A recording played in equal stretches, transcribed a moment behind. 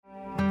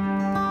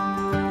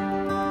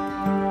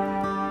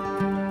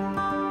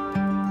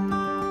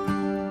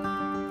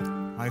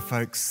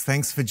folks.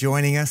 Thanks for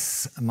joining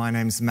us. My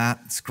name's Matt.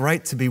 It's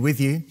great to be with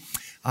you.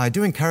 I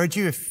do encourage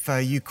you, if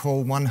you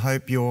call One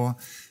Hope your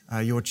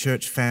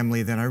church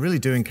family, then I really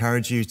do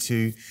encourage you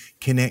to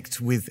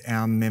connect with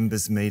our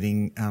members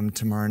meeting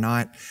tomorrow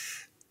night.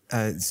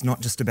 It's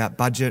not just about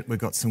budget. We've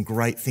got some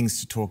great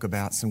things to talk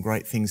about, some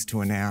great things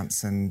to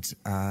announce, and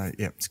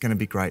it's going to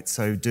be great.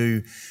 So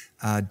do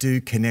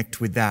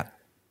connect with that.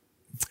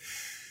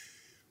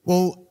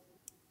 Well,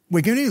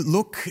 we're going to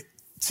look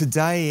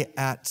today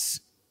at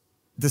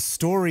the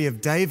story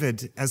of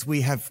David, as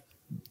we have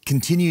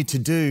continued to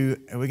do.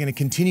 We're going to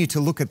continue to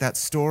look at that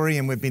story,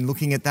 and we've been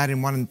looking at that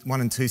in 1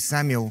 and 2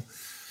 Samuel.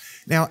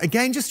 Now,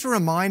 again, just a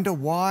reminder,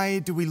 why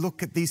do we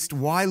look at this?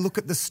 Why look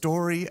at the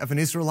story of an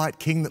Israelite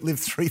king that lived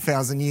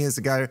 3,000 years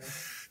ago?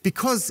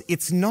 Because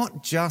it's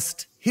not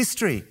just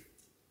history,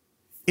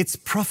 it's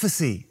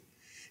prophecy.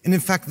 And in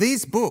fact,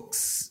 these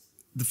books,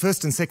 the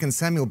 1st and 2nd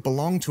Samuel,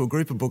 belong to a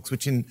group of books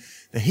which in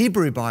the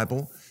Hebrew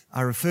Bible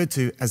are referred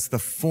to as the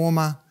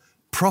former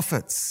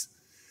prophets.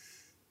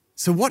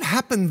 So what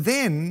happened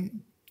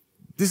then,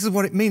 this is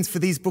what it means for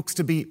these books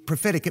to be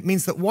prophetic. It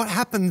means that what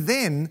happened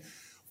then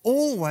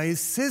always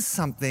says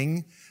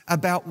something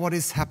about what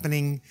is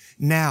happening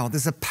now.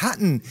 There's a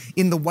pattern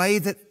in the way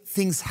that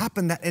things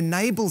happen that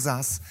enables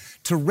us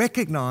to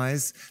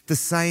recognize the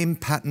same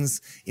patterns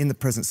in the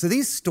present. So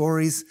these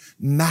stories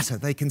matter.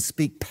 They can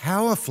speak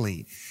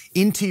powerfully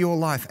into your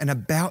life and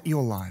about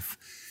your life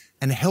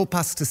and help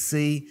us to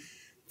see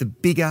the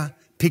bigger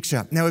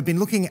picture. Now, we've been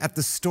looking at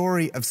the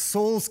story of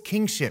Saul's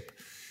kingship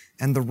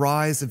and the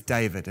rise of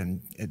David. And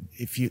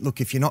if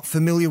you're not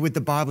familiar with the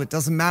Bible, it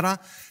doesn't matter.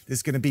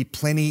 There's going to be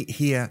plenty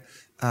here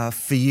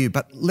for you.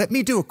 But let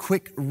me do a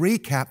quick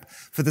recap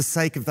for the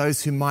sake of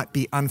those who might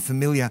be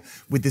unfamiliar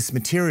with this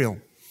material.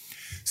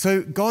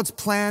 So God's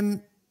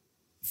plan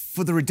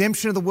for the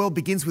redemption of the world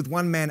begins with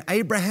one man,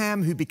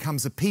 Abraham, who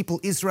becomes a people,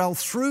 Israel,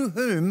 through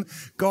whom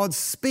God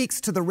speaks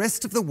to the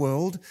rest of the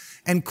world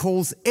and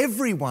calls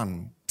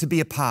everyone to be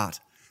a part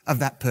of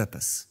that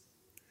purpose.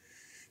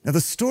 Now,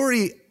 the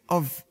story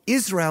of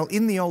Israel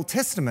in the Old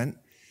Testament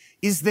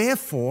is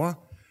therefore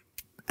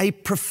a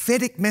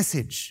prophetic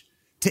message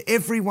to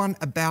everyone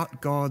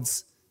about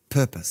God's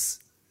purpose.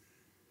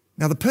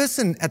 Now, the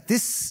person at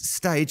this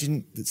stage,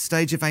 in the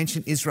stage of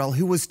ancient Israel,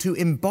 who was to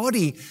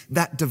embody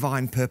that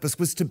divine purpose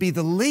was to be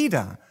the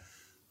leader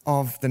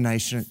of the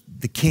nation,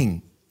 the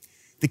king.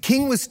 The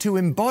king was to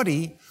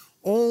embody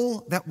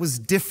all that was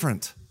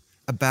different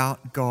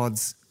about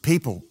God's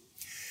people.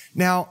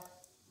 Now,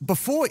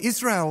 before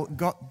Israel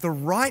got the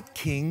right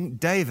king,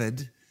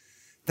 David,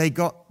 they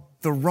got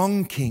the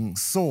wrong king,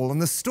 Saul.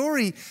 And the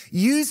story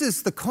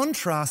uses the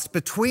contrast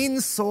between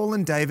Saul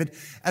and David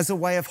as a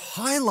way of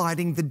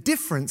highlighting the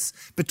difference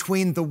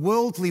between the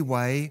worldly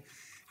way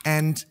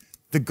and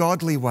the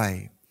godly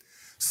way.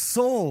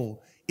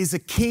 Saul is a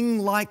king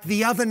like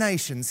the other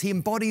nations. He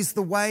embodies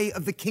the way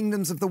of the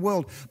kingdoms of the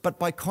world. But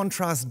by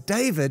contrast,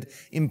 David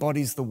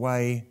embodies the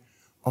way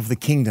of the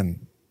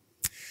kingdom.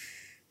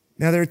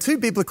 Now, there are two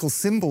biblical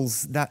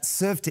symbols that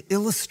serve to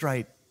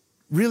illustrate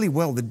really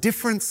well the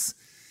difference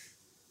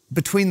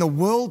between the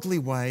worldly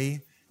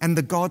way and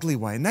the godly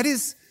way. And that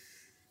is,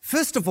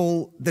 first of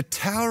all, the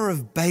Tower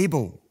of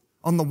Babel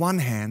on the one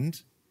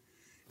hand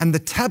and the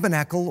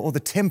tabernacle or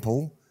the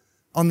temple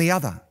on the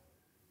other.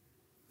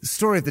 The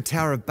story of the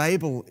Tower of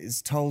Babel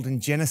is told in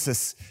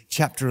Genesis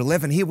chapter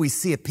 11. Here we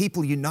see a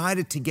people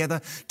united together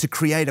to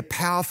create a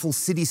powerful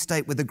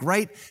city-state with a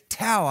great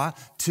tower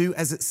to,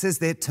 as it says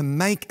there, to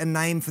make a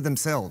name for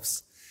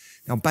themselves.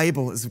 Now,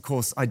 Babel is, of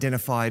course,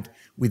 identified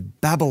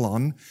with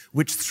Babylon,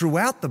 which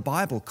throughout the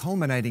Bible,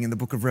 culminating in the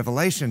book of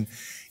Revelation,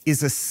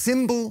 is a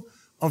symbol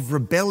of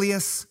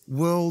rebellious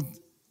world,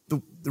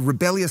 the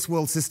rebellious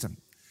world system.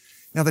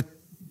 Now,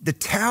 the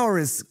tower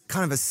is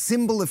kind of a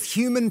symbol of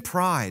human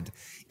pride,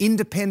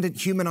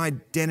 independent human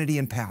identity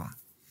and power.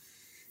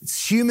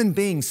 It's human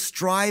beings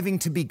striving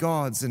to be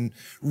gods and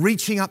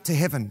reaching up to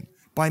heaven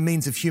by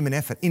means of human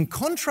effort. In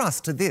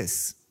contrast to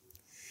this,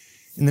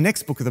 in the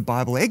next book of the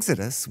Bible,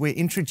 Exodus, we're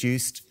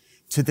introduced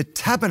to the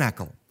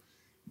tabernacle,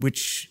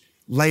 which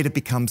later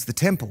becomes the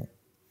temple.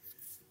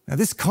 Now,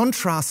 this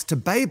contrasts to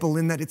Babel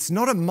in that it's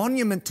not a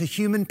monument to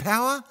human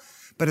power,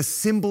 but a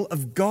symbol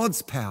of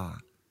God's power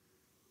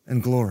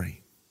and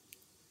glory.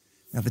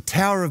 Now, the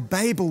Tower of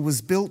Babel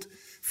was built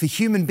for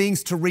human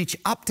beings to reach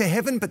up to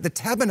heaven, but the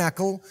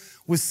tabernacle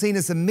was seen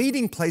as a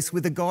meeting place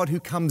with a God who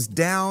comes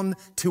down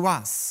to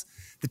us.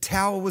 The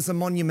tower was a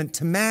monument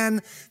to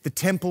man. The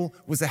temple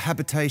was a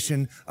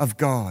habitation of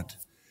God.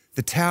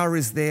 The tower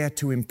is there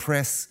to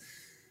impress.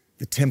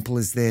 The temple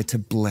is there to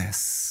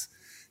bless.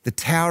 The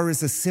tower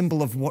is a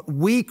symbol of what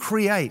we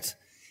create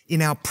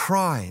in our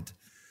pride.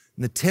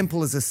 And the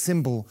temple is a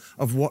symbol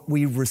of what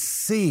we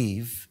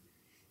receive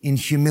in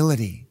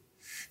humility.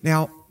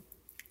 Now,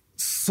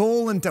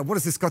 Saul and David, what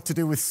has this got to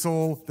do with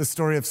Saul, the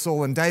story of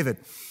Saul and David?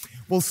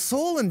 Well,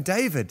 Saul and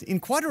David,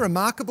 in quite a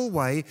remarkable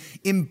way,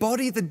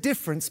 embody the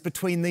difference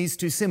between these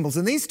two symbols.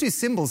 And these two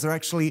symbols are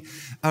actually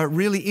a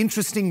really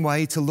interesting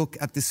way to look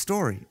at this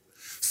story.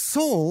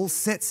 Saul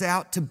sets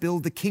out to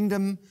build the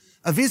kingdom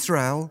of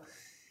Israel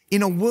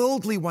in a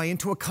worldly way,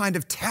 into a kind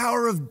of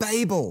Tower of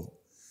Babel.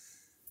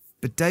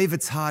 But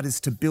David's heart is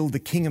to build the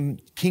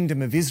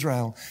kingdom of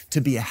Israel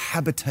to be a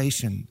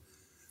habitation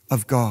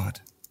of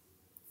God.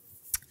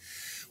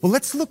 Well,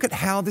 let's look at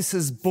how this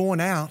is borne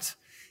out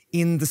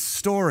in the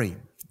story.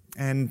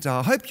 And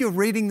I hope you're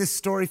reading this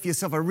story for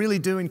yourself. I really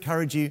do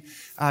encourage you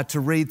to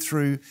read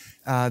through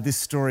this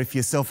story for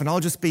yourself. And I'll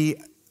just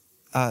be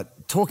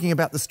talking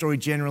about the story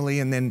generally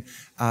and then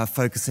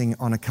focusing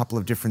on a couple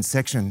of different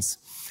sections.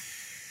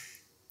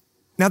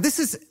 Now, this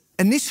is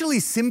initially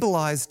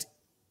symbolized,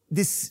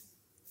 this,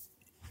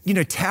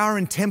 tower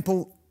and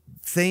temple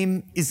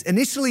theme is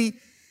initially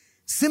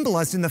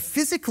symbolized in the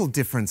physical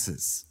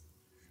differences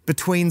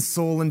between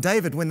Saul and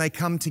David when they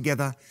come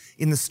together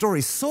in the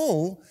story.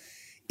 Saul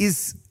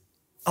is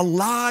a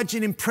large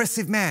and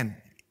impressive man.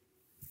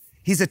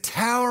 He's a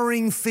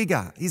towering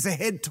figure. He's a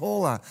head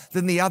taller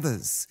than the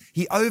others.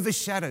 He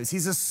overshadows.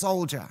 He's a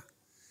soldier.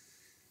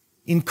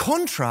 In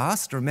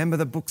contrast, remember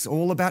the book's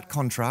all about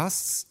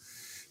contrasts,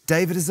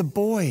 David is a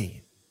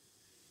boy.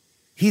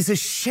 He's a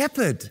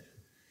shepherd,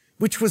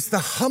 which was the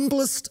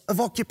humblest of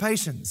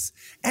occupations.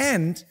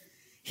 And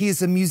he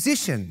is a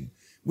musician,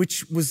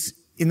 which was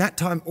in that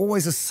time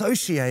always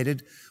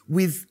associated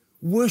with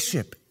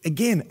worship.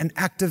 Again, an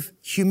act of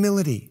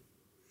humility.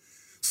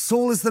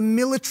 Saul is the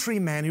military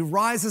man who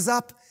rises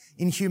up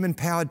in human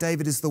power.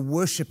 David is the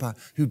worshipper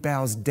who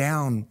bows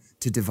down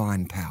to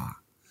divine power.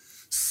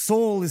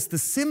 Saul is the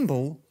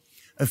symbol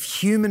of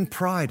human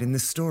pride in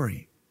this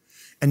story,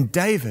 and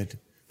David,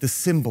 the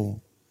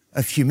symbol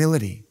of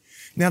humility.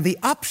 Now, the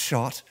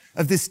upshot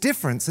of this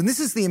difference, and this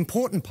is the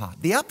important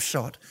part, the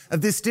upshot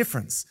of this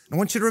difference, I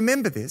want you to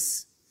remember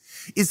this,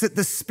 is that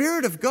the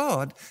Spirit of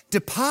God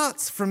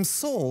departs from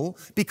Saul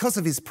because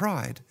of his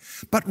pride,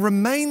 but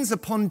remains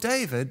upon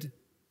David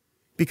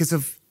because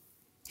of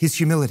his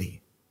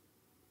humility.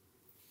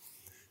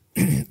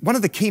 One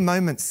of the key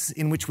moments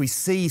in which we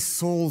see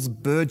Saul's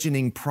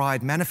burgeoning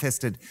pride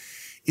manifested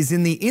is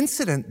in the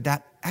incident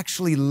that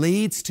actually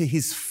leads to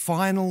his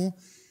final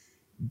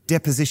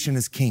deposition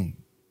as king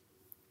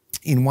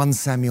in 1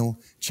 Samuel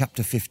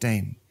chapter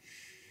 15.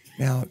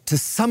 Now, to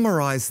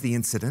summarize the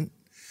incident,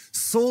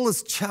 Saul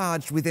is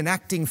charged with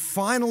enacting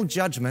final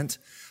judgment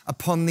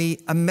upon the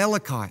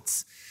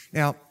Amalekites.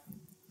 Now,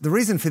 the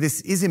reason for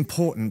this is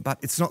important, but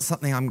it's not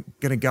something I'm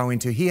going to go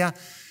into here.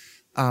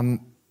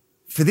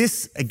 For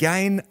this,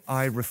 again,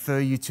 I refer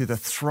you to the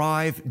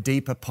Thrive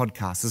Deeper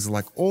podcast. This is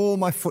like all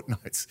my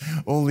footnotes,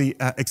 all the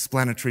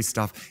explanatory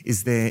stuff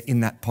is there in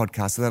that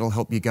podcast. So that'll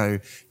help you go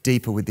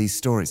deeper with these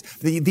stories.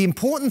 The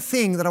important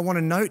thing that I want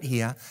to note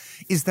here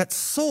is that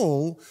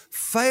Saul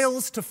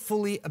fails to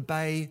fully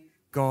obey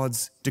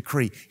God's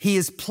decree. He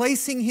is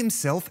placing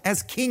himself,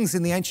 as kings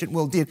in the ancient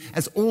world did,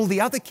 as all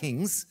the other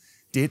kings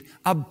did,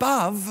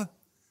 above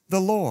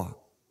the law.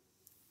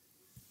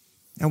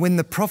 Now, when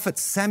the prophet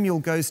Samuel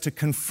goes to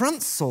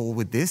confront Saul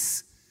with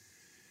this,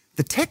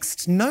 the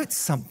text notes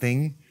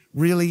something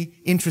really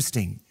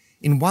interesting.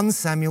 In 1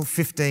 Samuel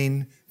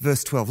 15,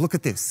 verse 12, look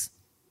at this.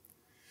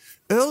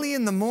 Early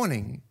in the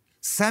morning,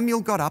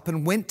 Samuel got up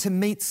and went to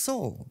meet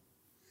Saul,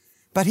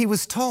 but he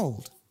was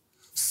told,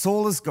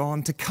 Saul has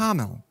gone to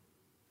Carmel.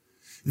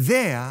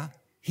 There,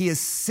 he has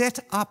set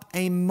up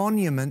a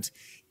monument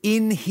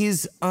in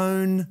his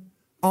own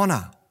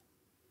honor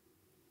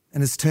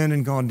and has turned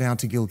and gone down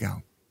to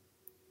Gilgal.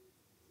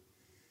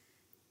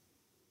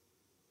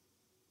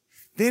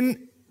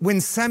 Then, when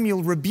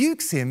Samuel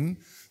rebukes him,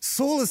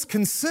 Saul is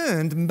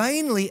concerned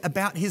mainly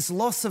about his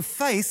loss of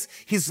face,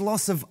 his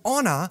loss of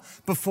honor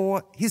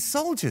before his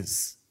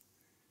soldiers.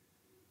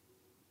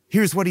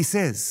 Here's what he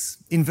says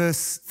in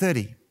verse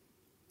 30.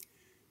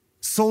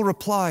 Saul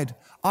replied,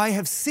 I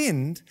have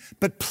sinned,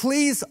 but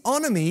please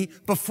honor me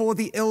before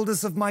the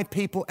elders of my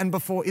people and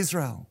before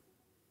Israel.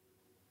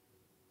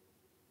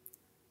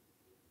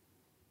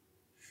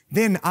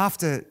 Then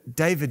after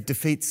David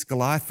defeats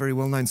Goliath, very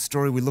well-known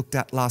story we looked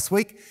at last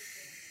week,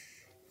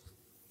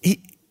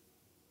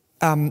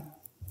 David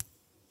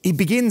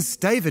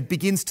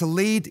begins to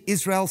lead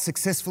Israel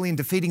successfully in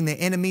defeating their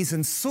enemies,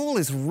 and Saul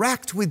is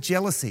racked with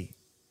jealousy,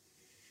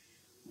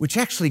 which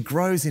actually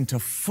grows into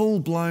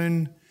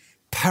full-blown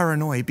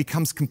paranoia. He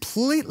becomes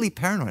completely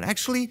paranoid,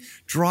 actually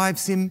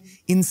drives him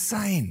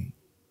insane.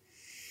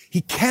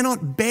 He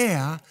cannot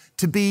bear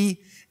to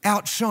be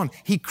outshone.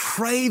 He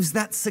craves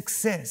that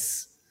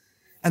success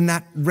and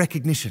that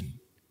recognition.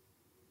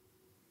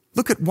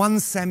 Look at 1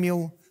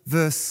 Samuel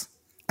verse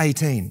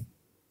 18.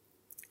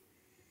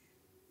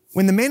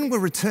 When the men were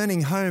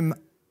returning home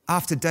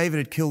after David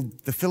had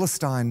killed the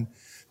Philistine,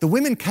 the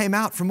women came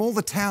out from all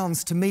the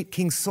towns to meet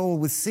King Saul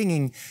with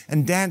singing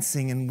and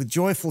dancing and with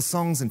joyful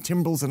songs and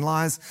timbrels and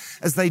lyres.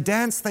 As they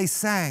danced, they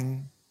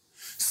sang,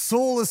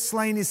 Saul has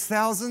slain his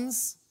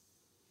thousands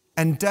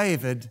and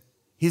David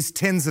his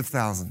tens of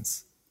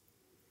thousands.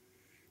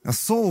 Now,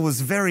 Saul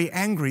was very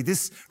angry.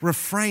 This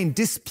refrain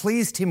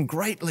displeased him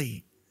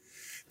greatly.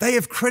 They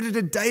have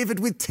credited David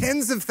with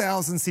tens of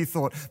thousands, he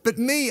thought, but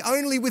me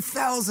only with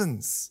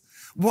thousands.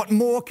 What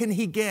more can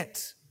he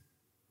get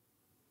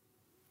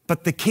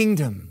but the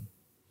kingdom?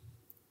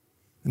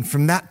 And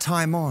from that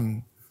time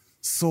on,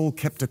 Saul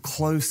kept a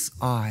close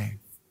eye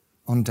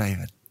on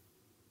David.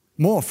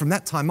 More, from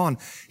that time on,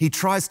 he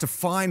tries to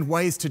find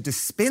ways to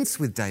dispense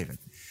with David.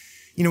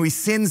 He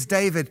sends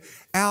David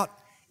out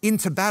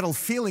into battle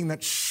feeling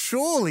that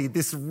surely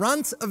this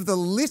runt of the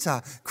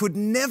litter could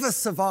never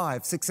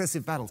survive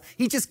successive battles.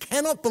 He just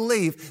cannot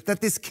believe that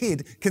this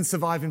kid can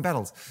survive in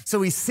battles.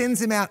 So he sends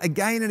him out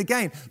again and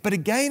again. But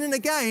again and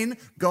again,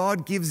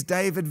 God gives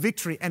David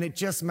victory, and it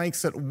just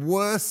makes it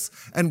worse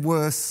and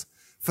worse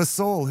for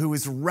Saul, who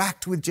is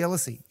racked with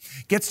jealousy.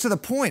 Gets to the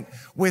point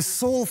where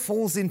Saul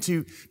falls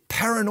into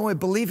paranoia,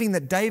 believing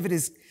that David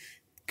is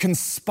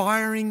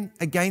conspiring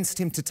against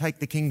him to take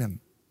the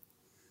kingdom.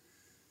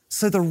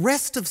 So the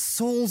rest of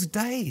Saul's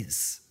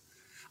days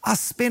are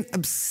spent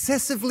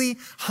obsessively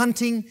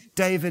hunting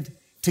David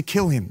to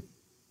kill him.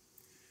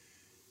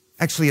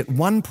 Actually, at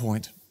one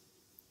point,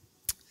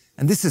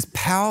 and this is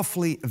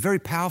a very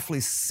powerfully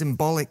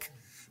symbolic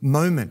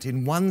moment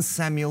in 1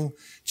 Samuel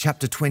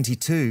chapter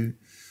 22,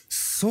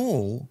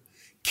 Saul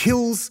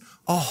kills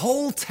a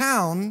whole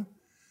town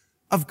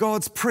of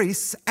God's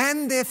priests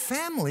and their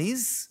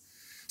families.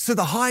 So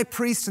the high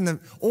priest and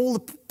all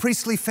the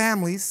priestly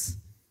families,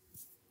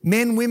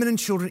 men, women, and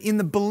children, in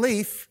the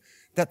belief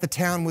that the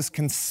town was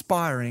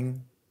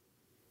conspiring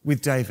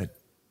with David.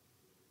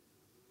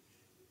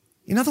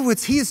 In other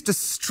words, he is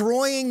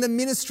destroying the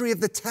ministry of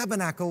the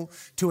tabernacle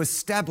to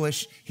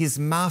establish his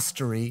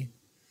mastery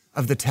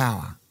of the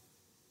tower.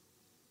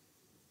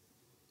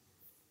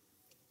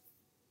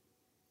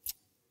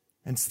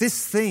 And it's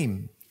this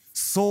theme,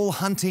 Saul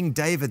hunting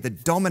David,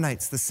 that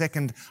dominates the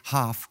second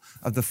half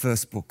of the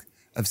first book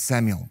of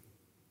Samuel.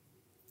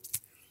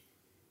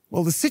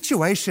 Well, the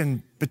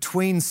situation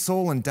between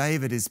Saul and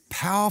David is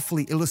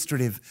powerfully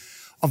illustrative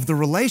of the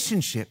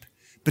relationship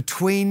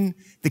between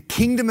the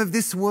kingdom of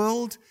this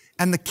world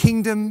and the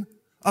kingdom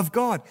of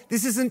God.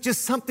 This isn't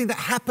just something that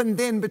happened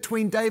then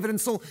between David and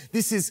Saul.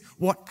 This is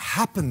what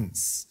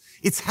happens.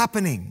 It's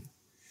happening.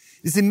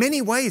 It's in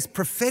many ways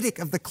prophetic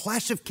of the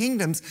clash of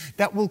kingdoms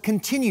that will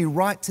continue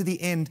right to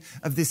the end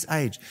of this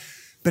age.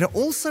 But it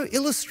also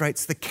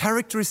illustrates the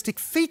characteristic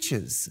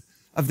features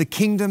of the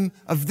kingdom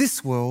of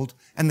this world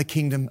and the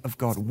kingdom of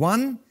God.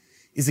 One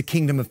is a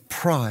kingdom of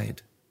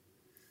pride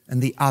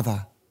and the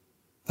other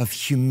of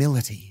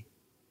humility.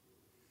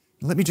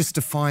 Let me just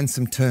define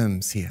some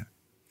terms here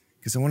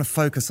because I want to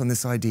focus on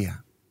this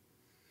idea.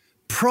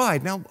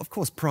 Pride, now of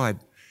course pride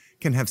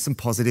can have some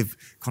positive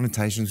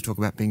connotations. We talk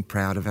about being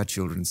proud of our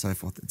children and so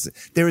forth.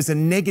 There is a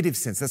negative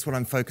sense. That's what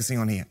I'm focusing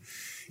on here.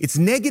 Its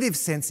negative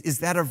sense is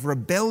that of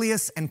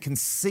rebellious and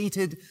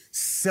conceited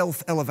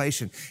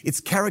self-elevation.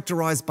 It's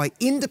characterized by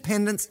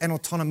independence and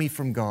autonomy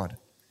from God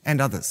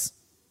and others.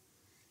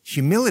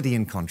 Humility,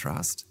 in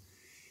contrast,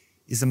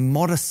 is a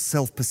modest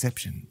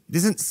self-perception.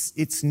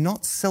 It's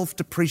not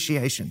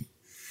self-depreciation,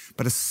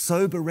 but a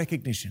sober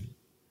recognition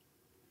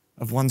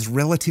of one's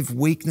relative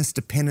weakness,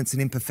 dependence,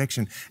 and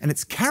imperfection. And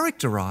it's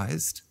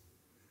characterized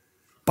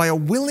by a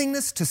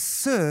willingness to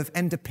serve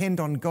and depend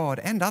on God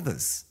and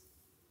others.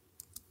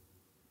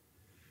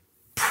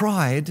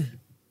 Pride,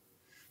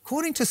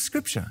 according to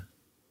Scripture,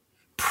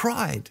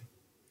 pride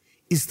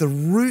is the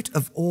root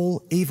of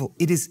all evil.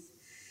 It is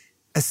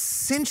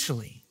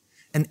essentially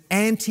an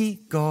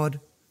anti-God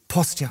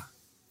posture.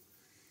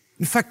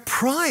 In fact,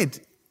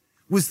 pride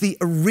was the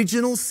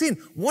original sin.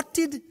 What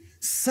did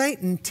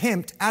Satan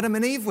tempt Adam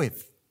and Eve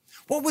with?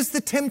 What was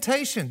the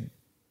temptation?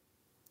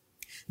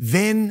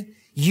 Then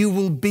you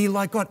will be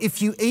like God.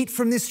 If you eat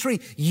from this tree,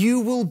 you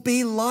will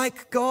be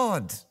like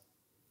God.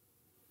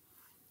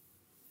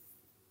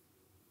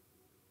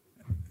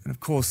 And of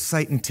course,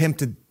 Satan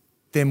tempted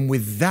them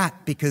with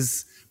that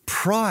because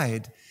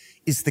pride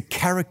is the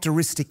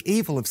characteristic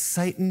evil of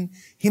Satan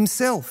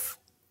himself.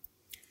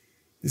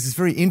 This is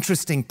very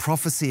interesting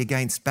prophecy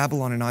against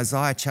Babylon in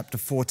Isaiah chapter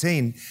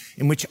 14,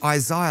 in which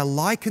Isaiah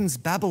likens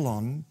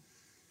Babylon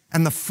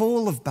and the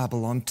fall of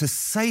Babylon to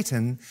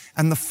Satan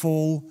and the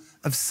fall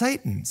of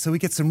Satan. So we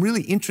get some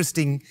really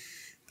interesting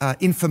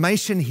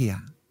information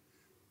here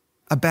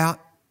about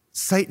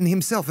Satan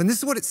himself. And this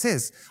is what it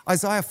says,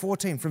 Isaiah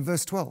 14 from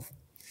verse 12.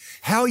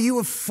 How you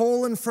have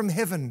fallen from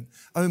heaven,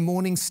 O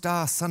morning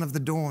star, son of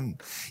the dawn.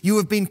 You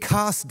have been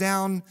cast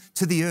down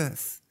to the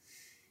earth.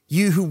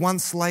 You who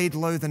once laid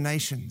low the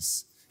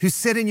nations, who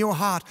said in your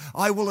heart,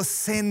 I will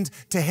ascend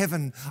to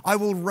heaven. I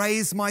will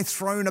raise my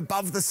throne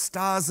above the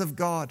stars of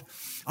God.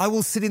 I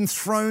will sit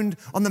enthroned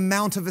on the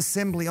mount of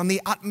assembly, on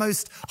the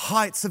utmost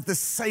heights of the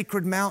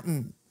sacred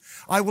mountain.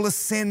 I will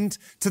ascend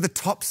to the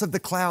tops of the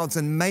clouds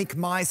and make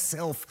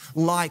myself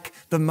like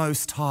the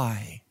Most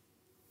High.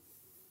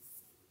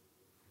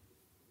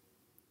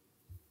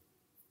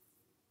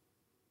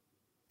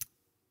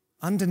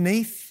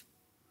 Underneath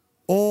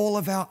all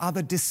of our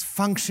other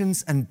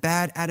dysfunctions and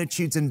bad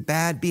attitudes and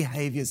bad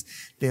behaviors,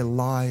 there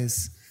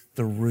lies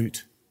the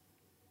root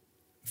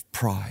of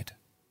pride.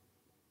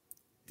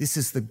 This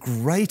is the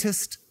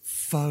greatest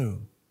foe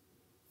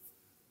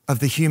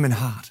of the human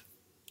heart.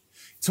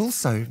 It's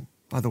also,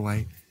 by the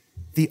way,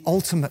 the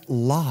ultimate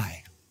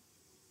lie.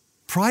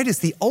 Pride is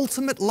the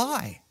ultimate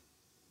lie.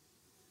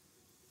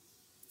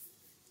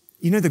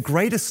 You know, the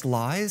greatest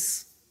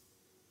lies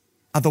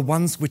are the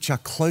ones which are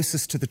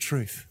closest to the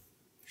truth.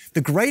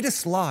 The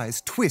greatest lies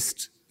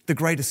twist the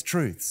greatest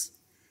truths.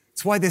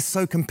 It's why they're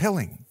so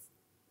compelling.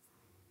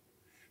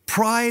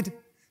 Pride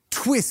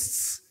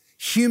twists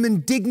human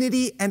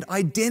dignity and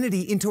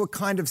identity into a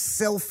kind of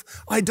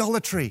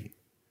self-idolatry.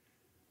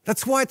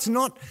 That's why it's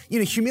not,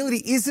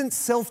 humility isn't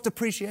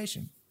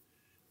self-depreciation.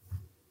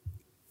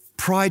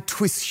 Pride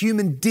twists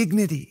human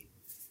dignity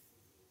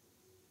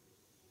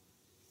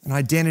and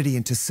identity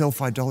into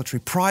self-idolatry.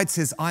 Pride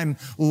says, I'm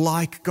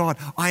like God.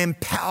 I am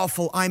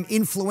powerful. I'm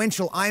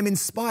influential. I'm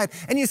inspired.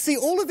 And you see,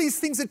 all of these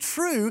things are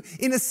true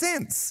in a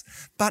sense,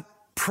 but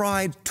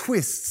pride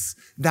twists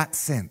that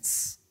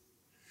sense.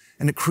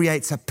 And it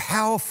creates a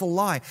powerful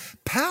lie.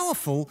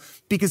 Powerful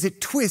because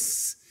it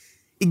twists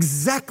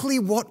exactly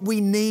what we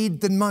need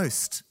the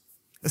most.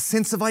 A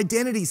sense of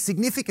identity,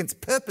 significance,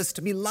 purpose,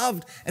 to be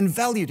loved and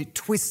valued. It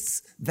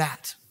twists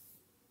that.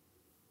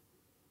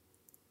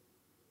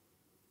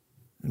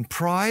 And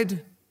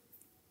pride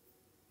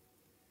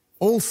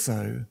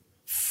also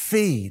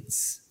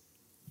feeds,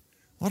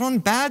 not on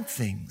bad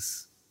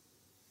things.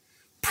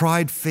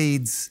 Pride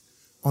feeds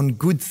on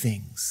good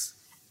things.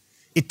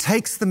 It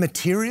takes the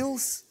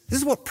materials. This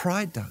is what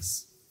pride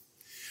does.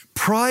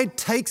 Pride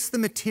takes the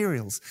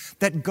materials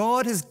that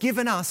God has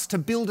given us to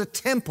build a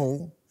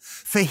temple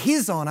for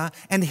His honor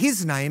and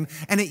His name,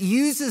 and it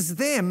uses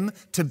them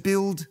to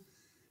build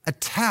a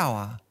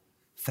tower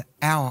for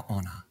our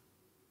honor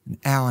and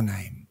our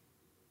name.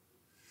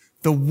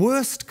 The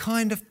worst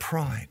kind of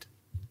pride,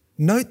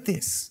 note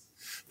this,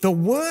 the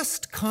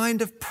worst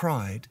kind of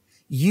pride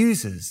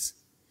uses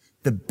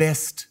the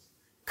best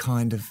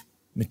kind of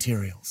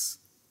materials.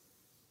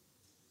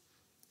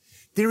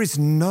 There is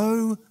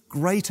no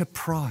greater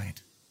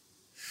pride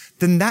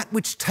than that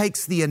which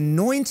takes the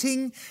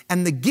anointing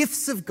and the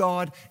gifts of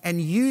God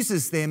and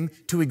uses them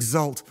to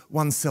exalt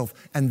oneself.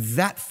 And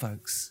that,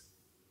 folks,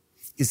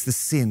 is the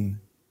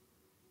sin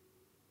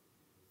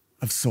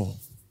of Saul.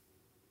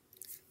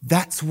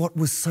 That's what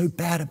was so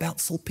bad about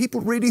Saul.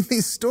 People reading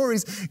these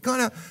stories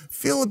kind of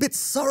feel a bit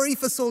sorry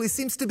for Saul. He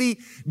seems to be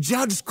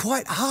judged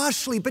quite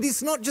harshly, but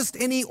he's not just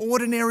any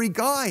ordinary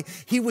guy.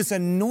 He was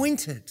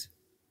anointed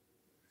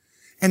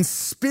and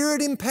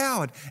Spirit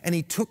empowered, and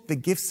he took the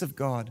gifts of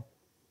God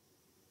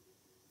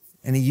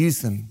and he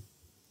used them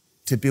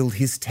to build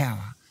his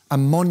tower, a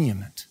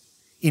monument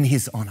in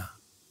His honor.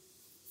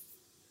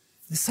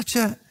 There's such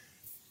a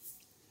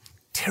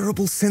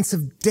terrible sense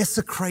of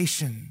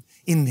desecration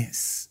in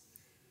this.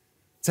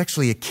 It's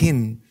actually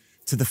akin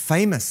to the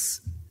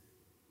famous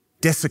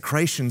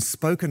desecration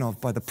spoken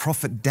of by the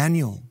prophet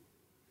Daniel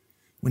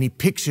when he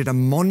pictured a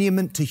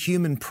monument to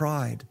human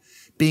pride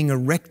being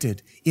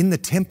erected in the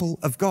temple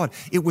of God.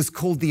 It was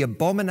called the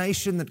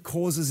abomination that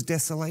causes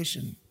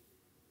desolation.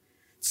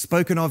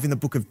 Spoken of in the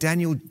book of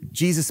Daniel.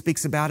 Jesus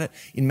speaks about it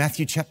in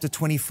Matthew chapter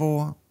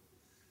 24.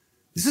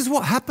 This is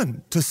what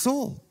happened to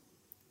Saul.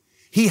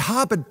 He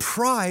harbored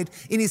pride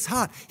in his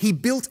heart. He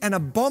built an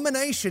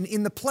abomination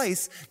in the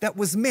place that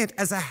was meant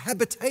as a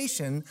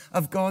habitation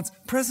of God's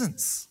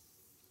presence.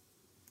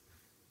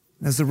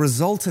 As a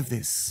result of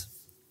this,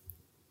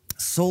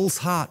 Saul's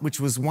heart, which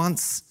was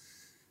once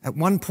at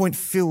one point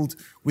filled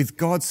with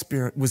God's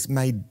Spirit, was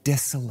made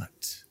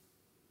desolate.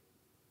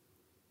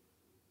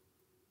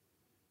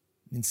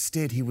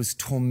 Instead, he was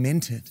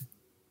tormented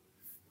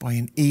by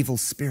an evil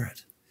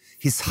spirit.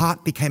 His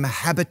heart became a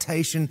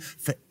habitation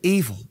for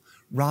evil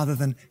rather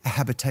than a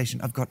habitation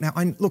of God. Now,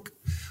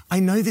 I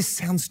know this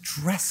sounds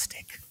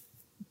drastic,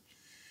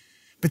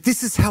 but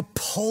this is how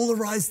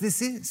polarized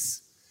this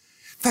is.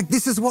 In fact,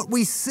 this is what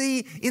we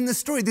see in the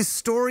story. This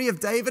story of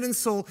David and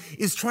Saul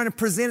is trying to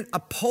present a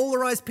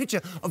polarized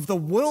picture of the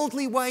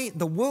worldly way,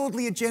 the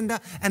worldly agenda,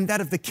 and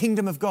that of the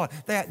kingdom of God.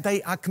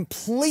 They are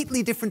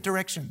completely different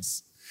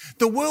directions.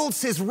 The world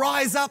says,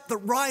 rise up,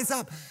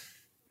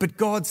 but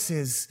God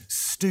says,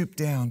 stoop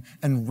down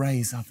and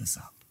raise others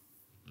up.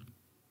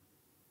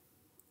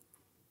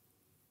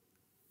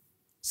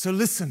 So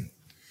listen,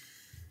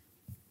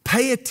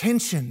 pay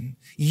attention,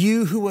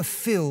 you who are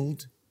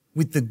filled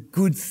with the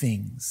good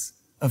things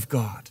of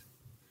God.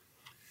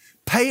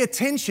 Pay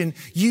attention,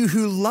 you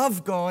who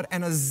love God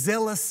and are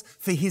zealous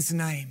for His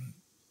name.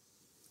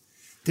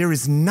 There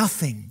is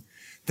nothing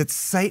that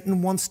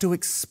Satan wants to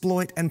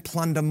exploit and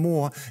plunder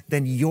more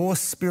than your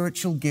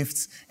spiritual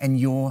gifts and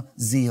your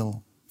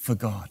zeal for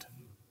God.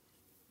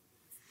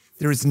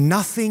 There is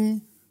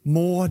nothing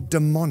more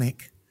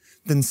demonic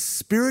than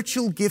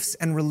spiritual gifts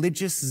and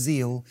religious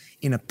zeal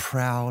in a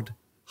proud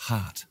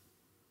heart.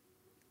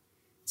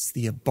 It's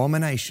the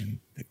abomination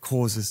that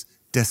causes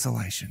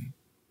desolation.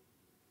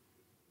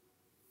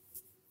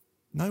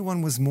 No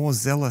one was more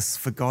zealous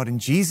for God in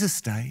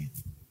Jesus' day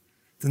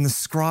than the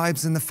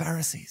scribes and the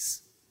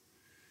Pharisees.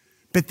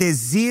 But their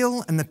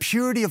zeal and the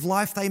purity of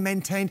life they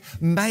maintained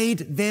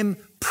made them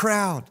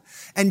proud.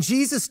 And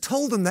Jesus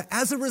told them that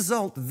as a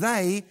result,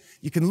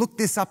 you can look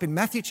this up in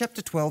Matthew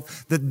chapter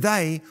 12, that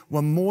they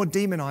were more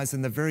demonized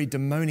than the very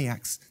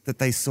demoniacs that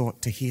they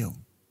sought to heal.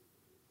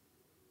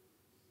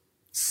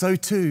 So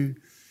too,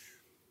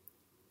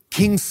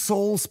 King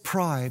Saul's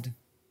pride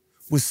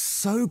was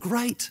so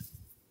great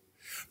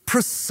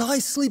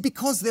precisely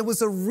because there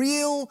was a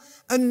real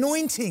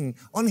anointing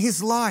on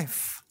his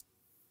life.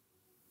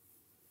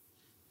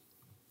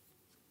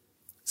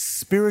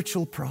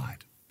 Spiritual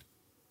pride.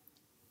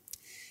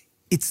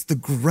 It's the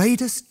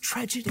greatest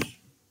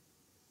tragedy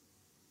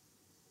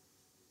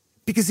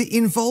because it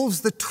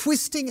involves the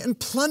twisting and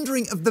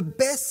plundering of the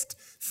best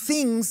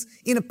things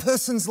in a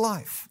person's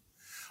life.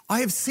 I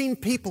have seen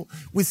people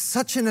with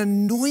such an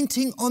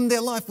anointing on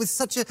their life, with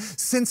such a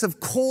sense of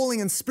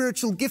calling and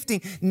spiritual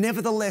gifting,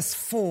 nevertheless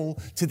fall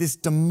to this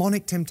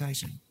demonic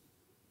temptation.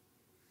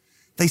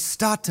 They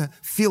start to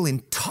feel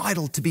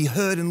entitled to be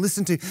heard and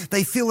listened to.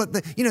 They feel that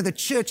the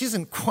church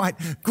isn't quite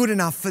good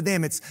enough for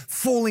them. It's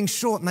falling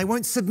short, and they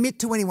won't submit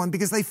to anyone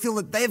because they feel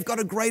that they've got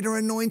a greater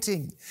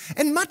anointing.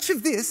 And much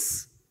of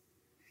this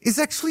is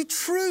actually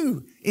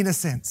true in a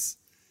sense.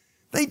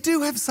 They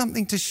do have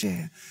something to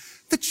share.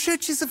 The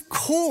church is, of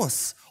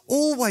course,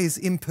 always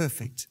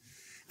imperfect,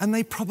 and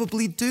they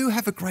probably do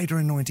have a greater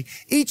anointing.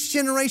 Each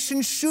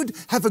generation should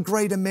have a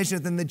greater measure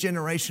than the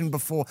generation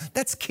before.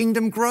 That's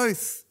kingdom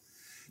growth.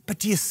 But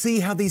do you see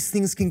how these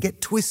things can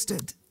get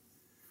twisted?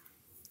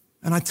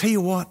 And I tell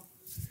you what,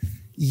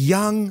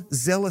 young,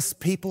 zealous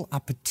people are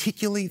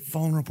particularly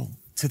vulnerable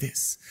to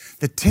this.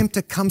 The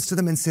tempter comes to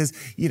them and says,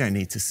 you don't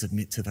need to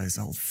submit to those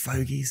old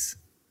fogies.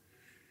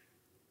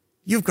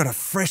 You've got a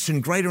fresh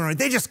and greater anointing.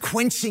 They're just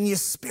quenching your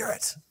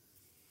spirit.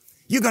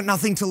 You've got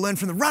nothing to learn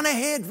from them. Run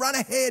ahead,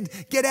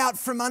 get out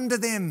from under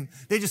them.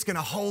 They're just going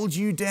to hold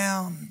you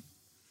down.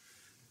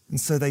 And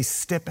so they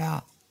step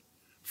out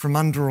from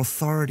under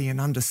authority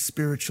and under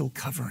spiritual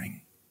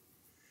covering.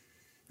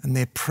 And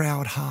their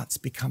proud hearts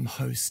become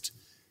host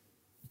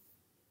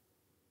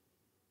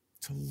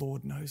to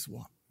Lord knows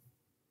what.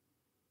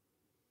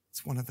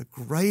 It's one of the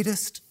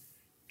greatest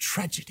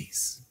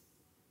tragedies.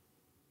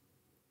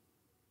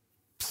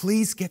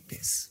 Please get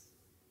this.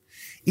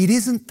 It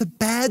isn't the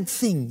bad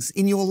things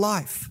in your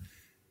life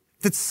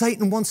that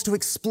Satan wants to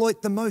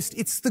exploit the most.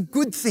 It's the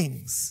good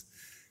things.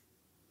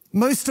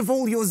 Most of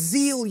all, your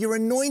zeal, your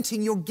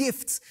anointing, your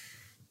gifts,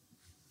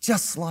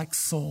 just like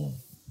Saul.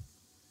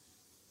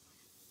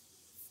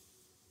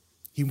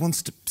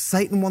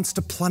 Satan wants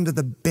to plunder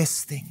the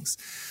best things.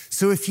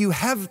 So if you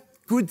have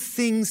good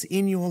things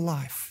in your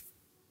life,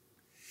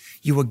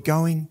 you are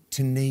going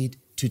to need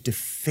to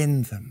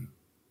defend them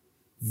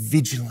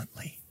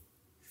vigilantly.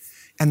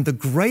 And the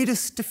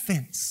greatest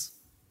defense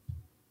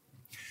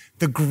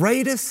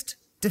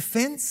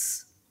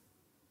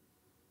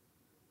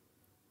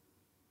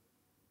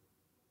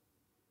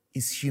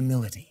is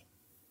humility.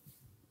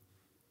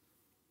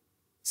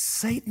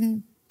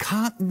 Satan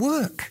can't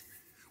work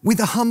with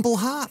a humble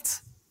heart.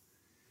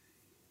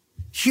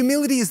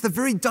 Humility is the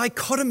very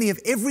dichotomy of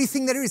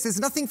everything that there is. There's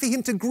nothing for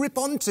him to grip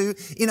onto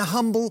in a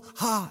humble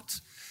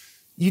heart.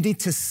 You need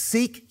to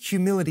seek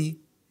humility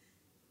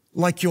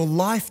like your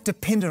life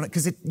depended on it,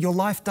 because your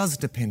life does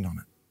depend on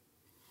it.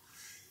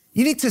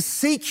 You need to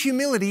seek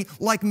humility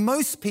like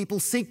most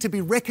people seek to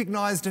be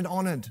recognized and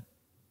honored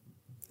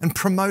and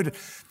promoted.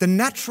 The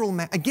natural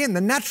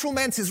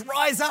man says,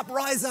 rise up,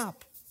 rise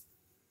up.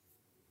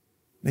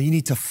 Now you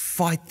need to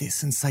fight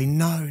this and say,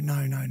 no.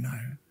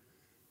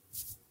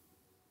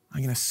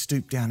 I'm going to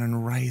stoop down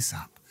and raise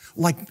up.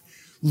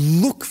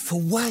 Look for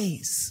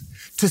ways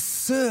to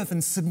serve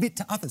and submit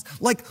to others.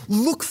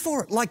 Look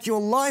for it like your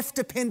life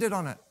depended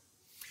on it.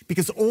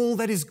 Because all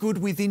that is good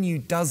within you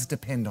does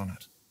depend on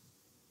it.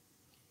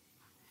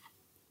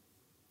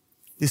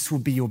 This will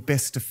be your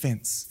best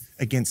defense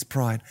against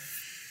pride.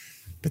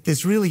 But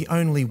there's really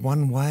only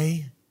one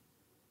way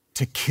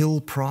to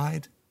kill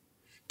pride,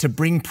 to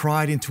bring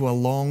pride into a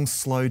long,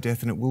 slow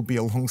death, and it will be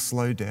a long,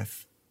 slow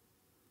death.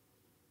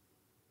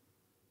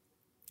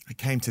 I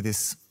came to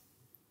this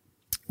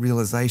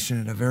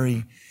realization at a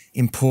very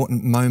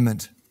important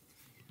moment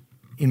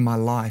in my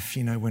life,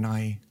 when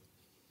I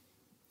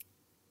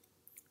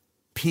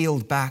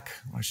peeled back,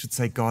 I should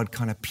say God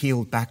kind of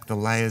peeled back the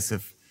layers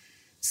of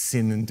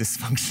sin and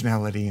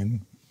dysfunctionality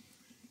and,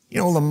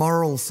 all the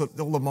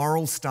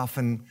moral stuff.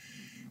 And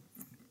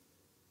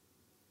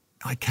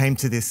I came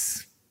to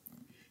this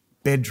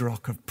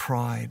bedrock of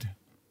pride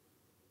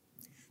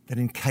that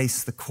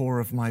encased the core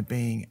of my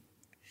being.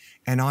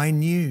 And I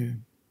knew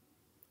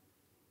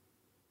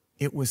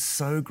it was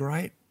so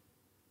great.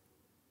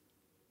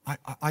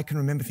 I can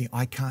remember thinking,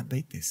 I can't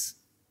beat this.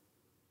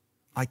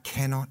 I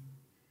cannot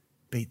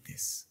beat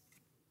this.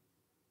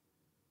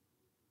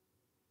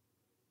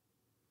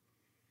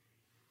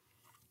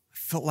 I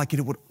felt like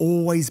it would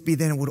always be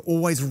there, and it would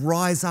always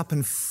rise up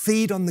and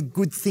feed on the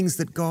good things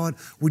that God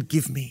would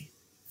give me.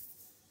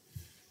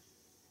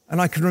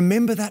 And I can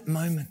remember that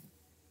moment.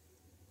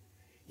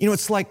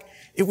 It's like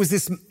it was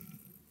this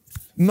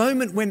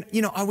moment when,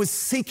 I was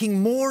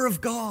seeking more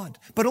of God,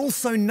 but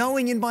also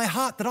knowing in my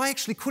heart that I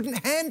actually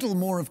couldn't handle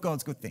more of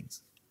God's good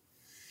things.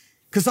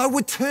 Because I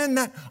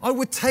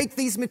would take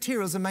these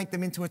materials and make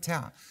them into a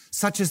tower,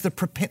 such as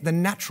the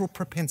natural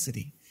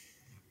propensity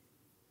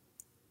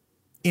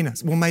in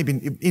us. Well, maybe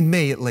in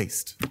me at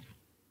least.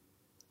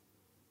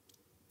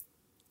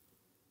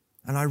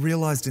 And I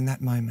realized in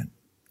that moment,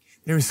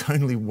 there is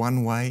only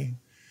one way.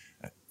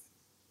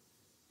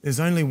 There's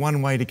only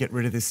one way to get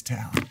rid of this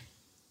tower.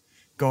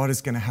 God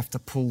is going to have to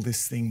pull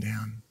this thing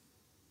down.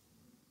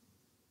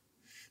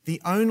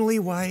 The only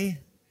way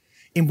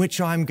in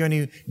which I'm going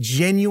to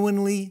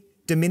genuinely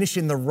diminish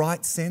in the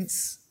right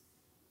sense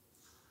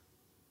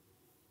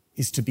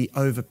is to be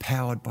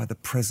overpowered by the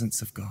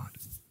presence of God.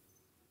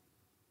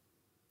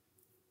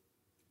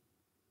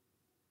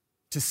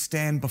 To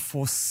stand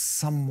before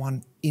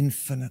someone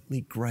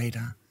infinitely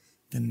greater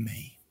than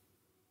me.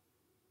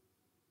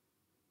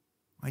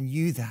 I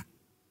knew that.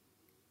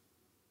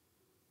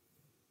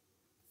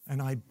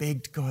 And I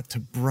begged God to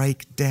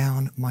break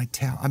down my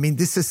tower. I mean,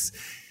 this is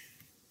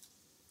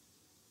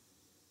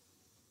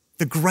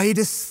the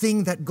greatest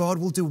thing that God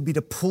will do will be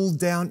to pull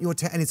down your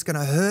tower, and it's going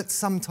to hurt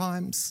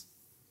sometimes.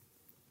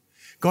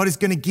 God is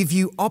going to give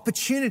you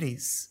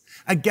opportunities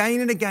again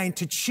and again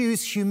to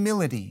choose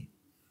humility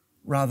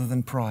rather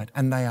than pride,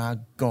 and they are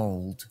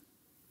gold.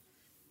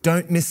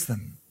 Don't miss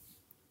them.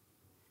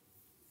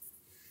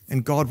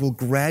 And God will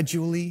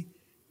gradually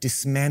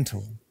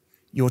dismantle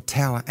your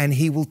tower, and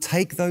he will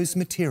take those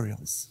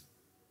materials.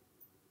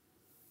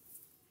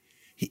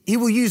 He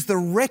will use the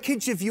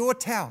wreckage of your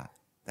tower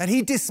that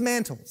he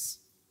dismantles,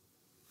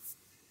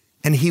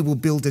 and he will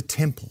build a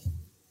temple.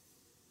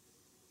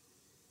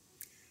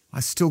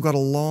 I've still got a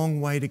long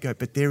way to go,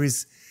 but there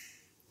is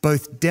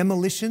both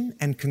demolition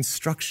and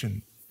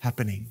construction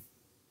happening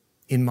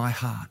in my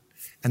heart,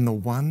 and the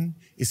one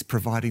is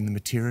providing the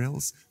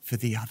materials for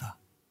the other.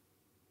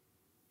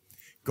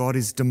 God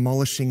is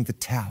demolishing the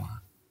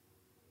tower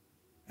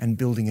and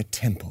building a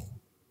temple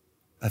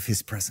of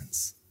his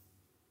presence.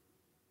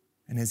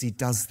 And as he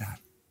does that,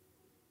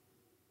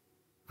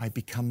 I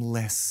become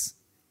less,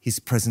 his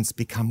presence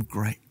becomes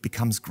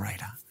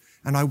greater.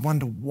 And I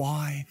wonder,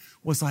 why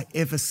was I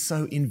ever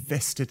so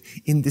invested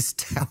in this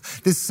tower?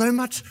 There's so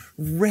much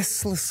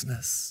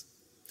restlessness.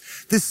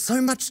 There's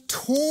so much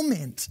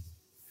torment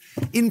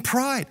in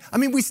pride. I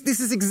mean,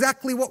 this is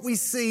exactly what we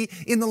see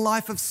in the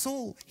life of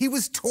Saul. He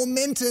was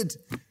tormented.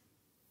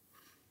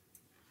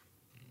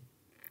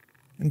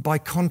 And by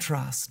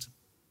contrast,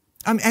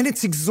 and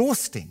it's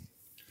exhausting,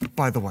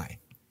 by the way,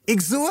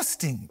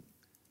 exhausting.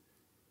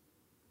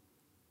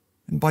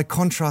 And by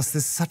contrast,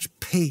 there's such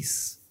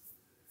peace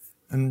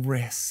and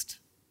rest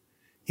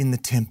in the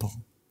temple.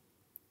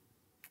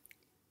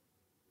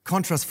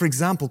 For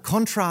example,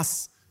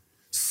 contrasts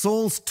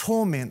Saul's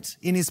torment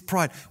in his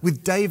pride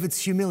with David's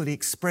humility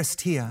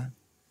expressed here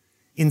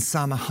in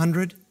Psalm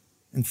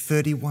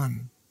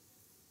 131.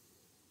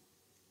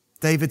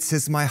 David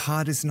says, "My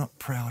heart is not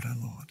proud, O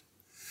Lord.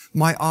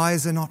 My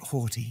eyes are not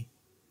haughty.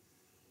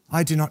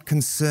 I do not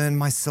concern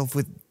myself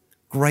with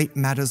great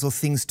matters or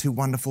things too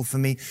wonderful for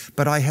me,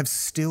 but I have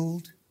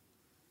stilled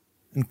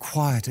and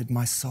quieted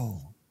my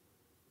soul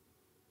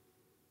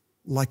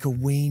like a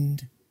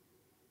weaned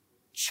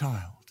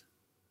child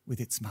with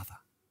its mother.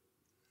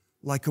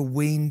 Like a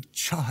weaned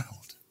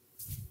child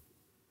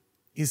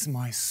is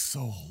my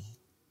soul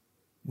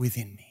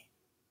within me."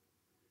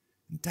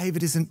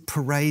 David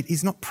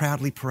he's not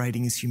proudly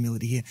parading his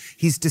humility here.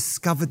 He's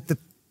discovered the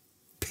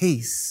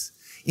peace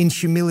in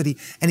humility,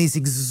 and he's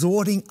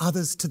exhorting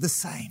others to the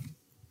same.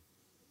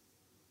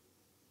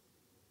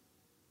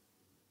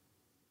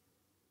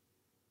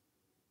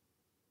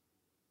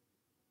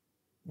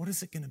 What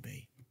is it going to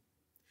be?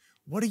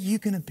 What are you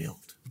going to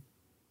build?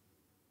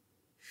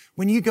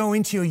 When you go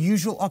into your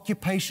usual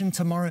occupation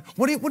tomorrow,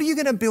 what are you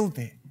going to build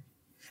there?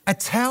 A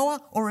tower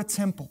or a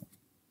temple?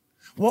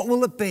 What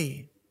will it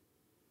be?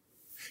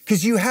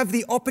 Because you have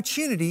the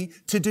opportunity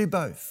to do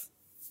both.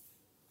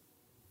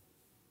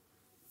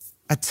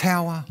 A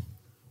tower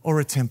or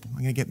a temple.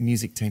 I'm going to get the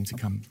music team to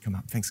come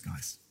up. Thanks,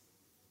 guys.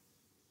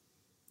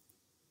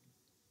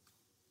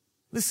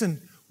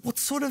 Listen, what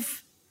sort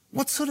of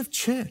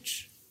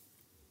church?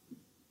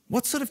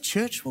 What sort of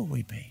church will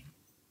we be?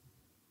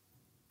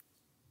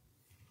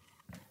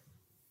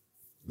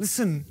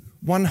 Listen,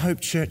 One Hope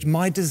Church,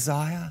 my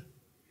desire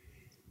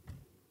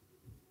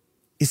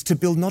is to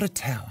build not a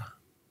tower,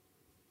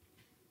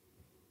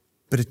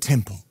 but a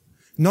temple.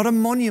 Not a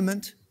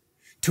monument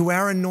to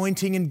our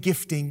anointing and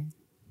gifting,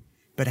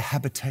 but a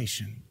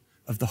habitation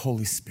of the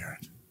Holy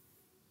Spirit.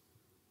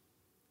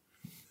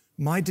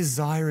 My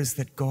desire is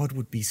that God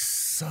would be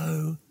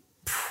so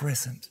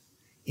present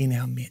in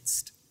our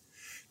midst,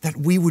 that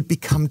we would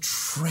become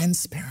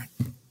transparent.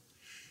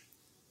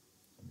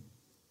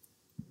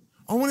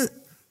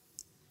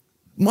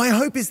 My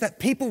hope is that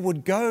people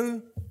would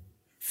go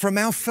from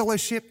our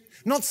fellowship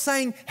not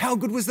saying how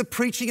good was the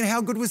preaching and how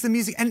good was the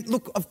music. And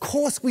look, of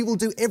course we will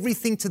do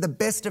everything to the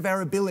best of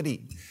our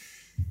ability.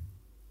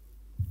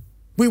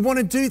 We want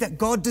to do that.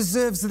 God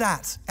deserves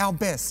that, our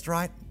best,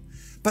 right?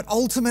 But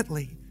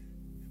ultimately,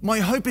 my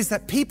hope is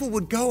that people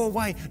would go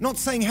away not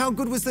saying how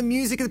good was the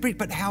music of the preacher,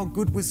 but how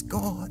good was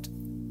God.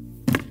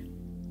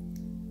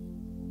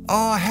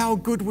 Oh, how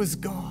good was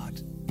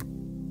God.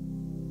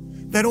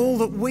 That all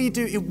that we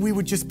do, we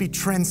would just be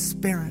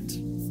transparent.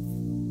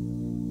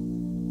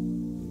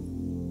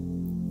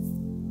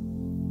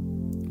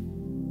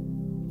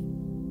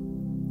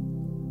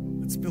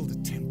 Let's build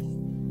a temple.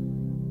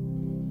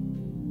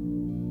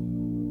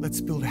 Let's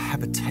build a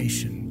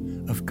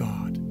habitation of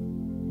God.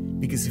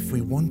 Because if we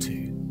want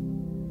to,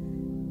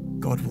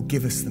 God will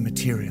give us the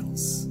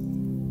materials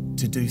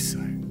to do so.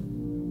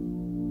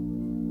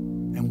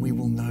 And we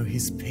will know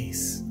His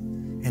peace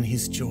and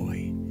His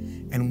joy,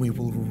 and we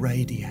will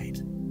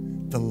radiate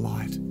the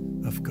light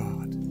of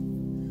God.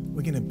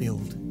 We're going to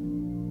build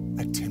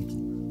a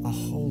temple, a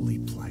holy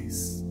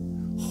place,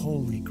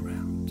 holy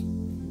ground.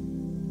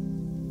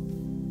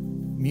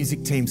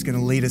 Music team's going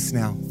to lead us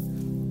now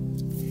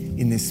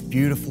in this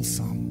beautiful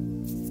song.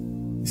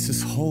 This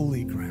is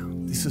holy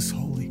ground. This is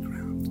holy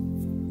ground.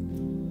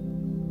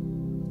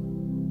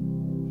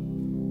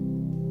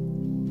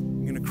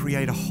 We're going to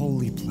create a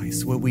holy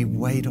place where we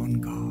wait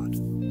on God,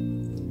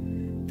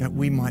 that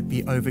we might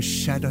be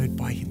overshadowed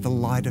by the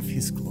light of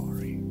His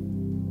glory.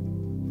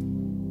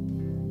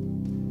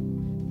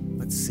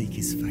 Let's seek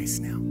His face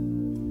now.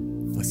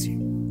 Bless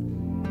you.